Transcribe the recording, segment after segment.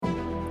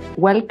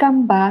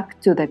Welcome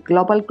back to the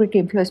Global Greek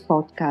Influence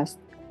Podcast.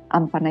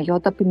 I'm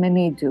Panayota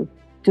Pimenidou.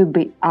 To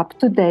be up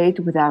to date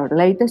with our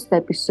latest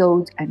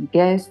episodes and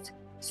guests,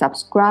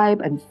 subscribe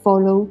and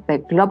follow the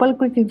Global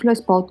Greek Influence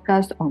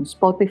Podcast on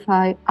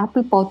Spotify,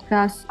 Apple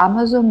Podcasts,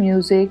 Amazon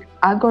Music,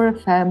 Anchor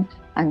FM,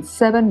 and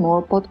 7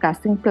 more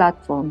podcasting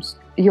platforms.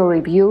 Your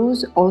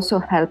reviews also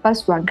help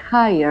us rank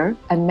higher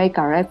and make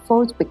our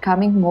efforts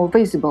becoming more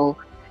visible.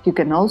 You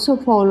can also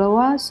follow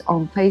us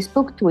on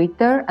Facebook,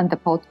 Twitter, and the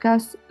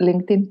podcast's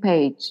LinkedIn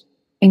page.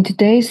 In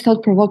today's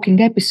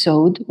thought-provoking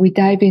episode, we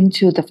dive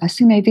into the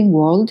fascinating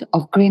world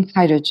of green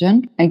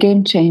hydrogen, a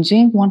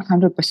game-changing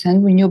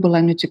 100% renewable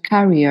energy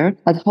carrier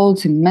that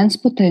holds immense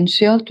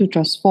potential to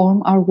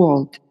transform our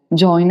world.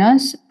 Join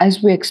us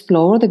as we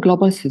explore the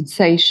global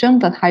sensation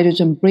that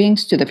hydrogen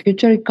brings to the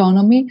future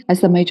economy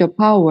as the major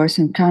powers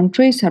and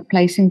countries are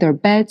placing their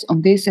bets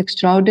on this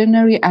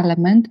extraordinary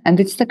element and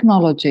its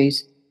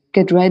technologies.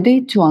 Get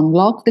ready to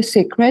unlock the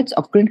secrets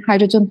of green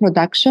hydrogen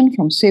production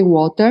from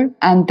seawater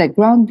and the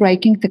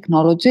groundbreaking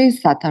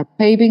technologies that are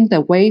paving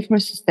the way for a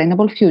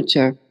sustainable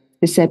future.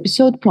 This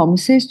episode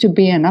promises to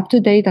be an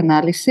up-to-date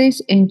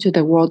analysis into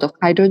the world of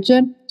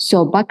hydrogen,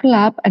 so buckle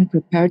up and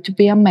prepare to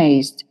be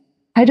amazed.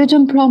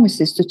 Hydrogen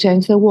promises to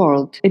change the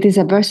world. It is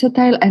a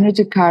versatile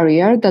energy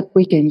carrier that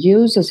we can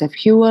use as a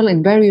fuel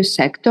in various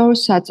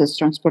sectors such as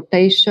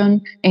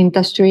transportation,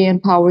 industry, and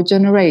power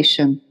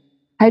generation.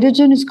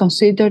 Hydrogen is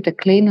considered a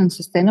clean and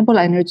sustainable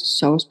energy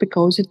source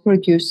because it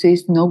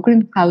produces no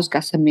greenhouse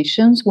gas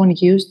emissions when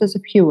used as a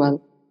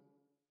fuel.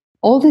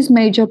 All these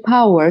major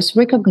powers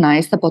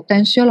recognize the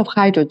potential of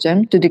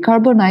hydrogen to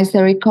decarbonize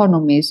their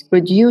economies,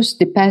 reduce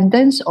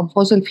dependence on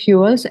fossil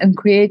fuels, and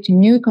create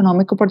new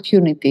economic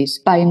opportunities.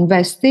 By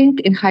investing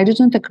in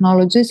hydrogen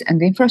technologies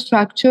and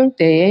infrastructure,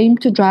 they aim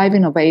to drive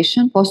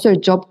innovation, foster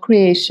job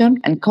creation,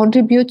 and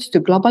contribute to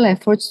global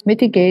efforts to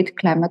mitigate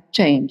climate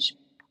change.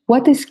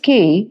 What is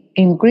key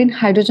in green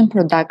hydrogen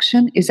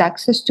production is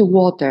access to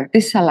water,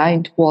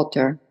 desalined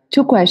water.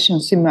 Two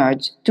questions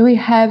emerge. Do we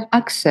have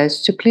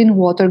access to clean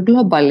water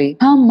globally?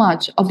 How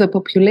much of the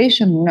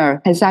population on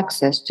Earth has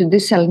access to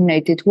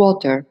desalinated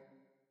water?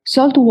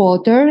 Salt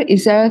water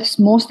is Earth's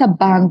most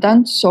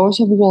abundant source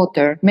of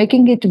water,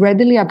 making it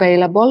readily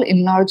available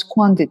in large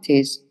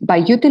quantities. By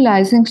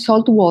utilizing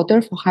salt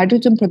water for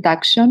hydrogen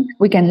production,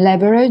 we can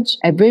leverage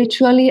a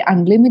virtually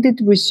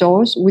unlimited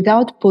resource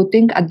without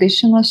putting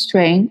additional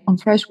strain on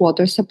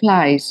freshwater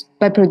supplies.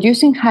 By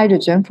producing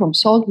hydrogen from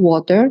salt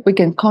water, we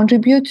can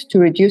contribute to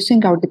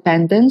reducing our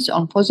dependence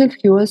on fossil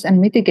fuels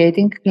and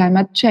mitigating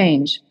climate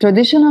change.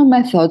 Traditional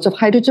methods of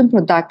hydrogen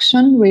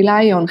production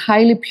rely on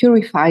highly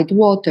purified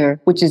water,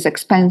 which is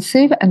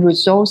expensive and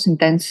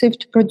resource-intensive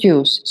to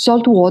produce.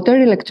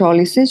 Saltwater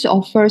electrolysis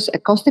offers a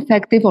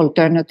cost-effective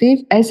alternative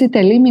as it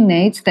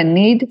eliminates the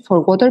need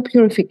for water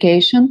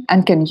purification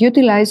and can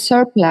utilize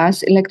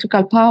surplus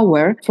electrical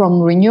power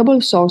from renewable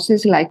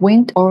sources like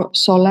wind or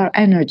solar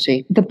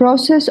energy. The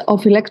process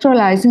of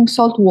electrolyzing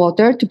salt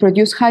water to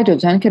produce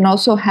hydrogen can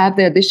also have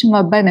the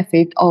additional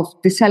benefit of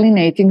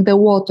desalinating the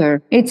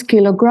water. Each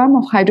kilogram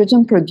of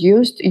hydrogen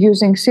produced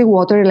using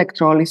seawater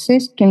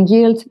electrolysis can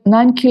yield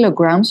 9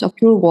 kilograms of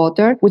pure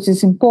water, which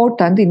is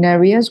important in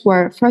areas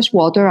where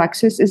freshwater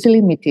access is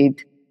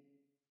limited.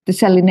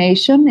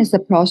 Desalination is the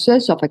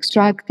process of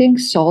extracting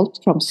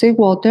salt from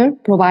seawater,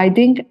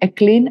 providing a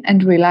clean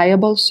and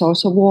reliable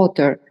source of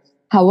water.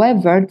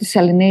 However,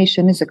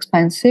 desalination is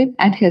expensive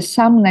and has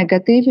some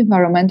negative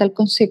environmental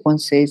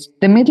consequences.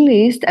 The Middle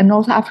East and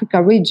North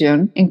Africa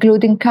region,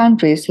 including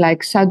countries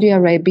like Saudi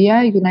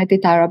Arabia,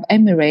 United Arab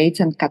Emirates,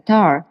 and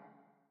Qatar.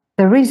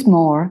 There is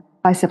more.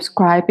 By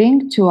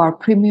subscribing to our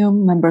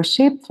premium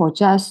membership for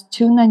just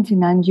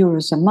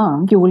 €2.99 a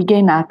month, you will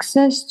gain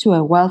access to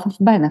a wealth of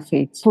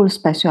benefits, full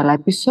special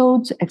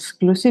episodes,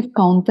 exclusive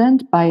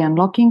content by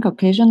unlocking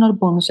occasional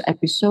bonus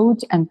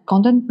episodes, and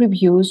content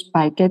previews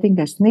by getting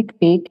a sneak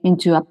peek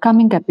into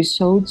upcoming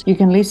episodes. You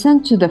can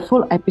listen to the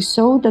full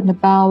episode and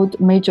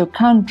about major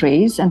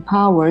countries and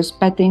powers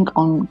betting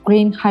on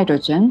green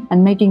hydrogen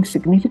and making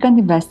significant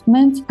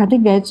investments,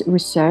 cutting-edge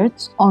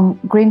research on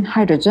green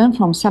hydrogen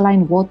from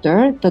saline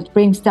water that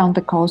brings down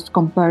the cost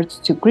compared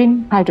to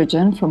green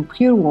hydrogen from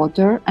pure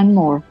water, and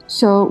more.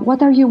 So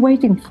what are you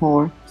waiting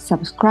for?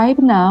 Subscribe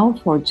now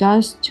for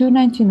just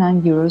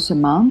 €2.99 a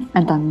month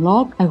and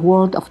unlock a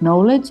world of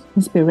knowledge,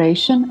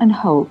 inspiration, and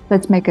hope.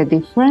 Let's make a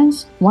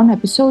difference, one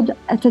episode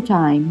at a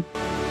time.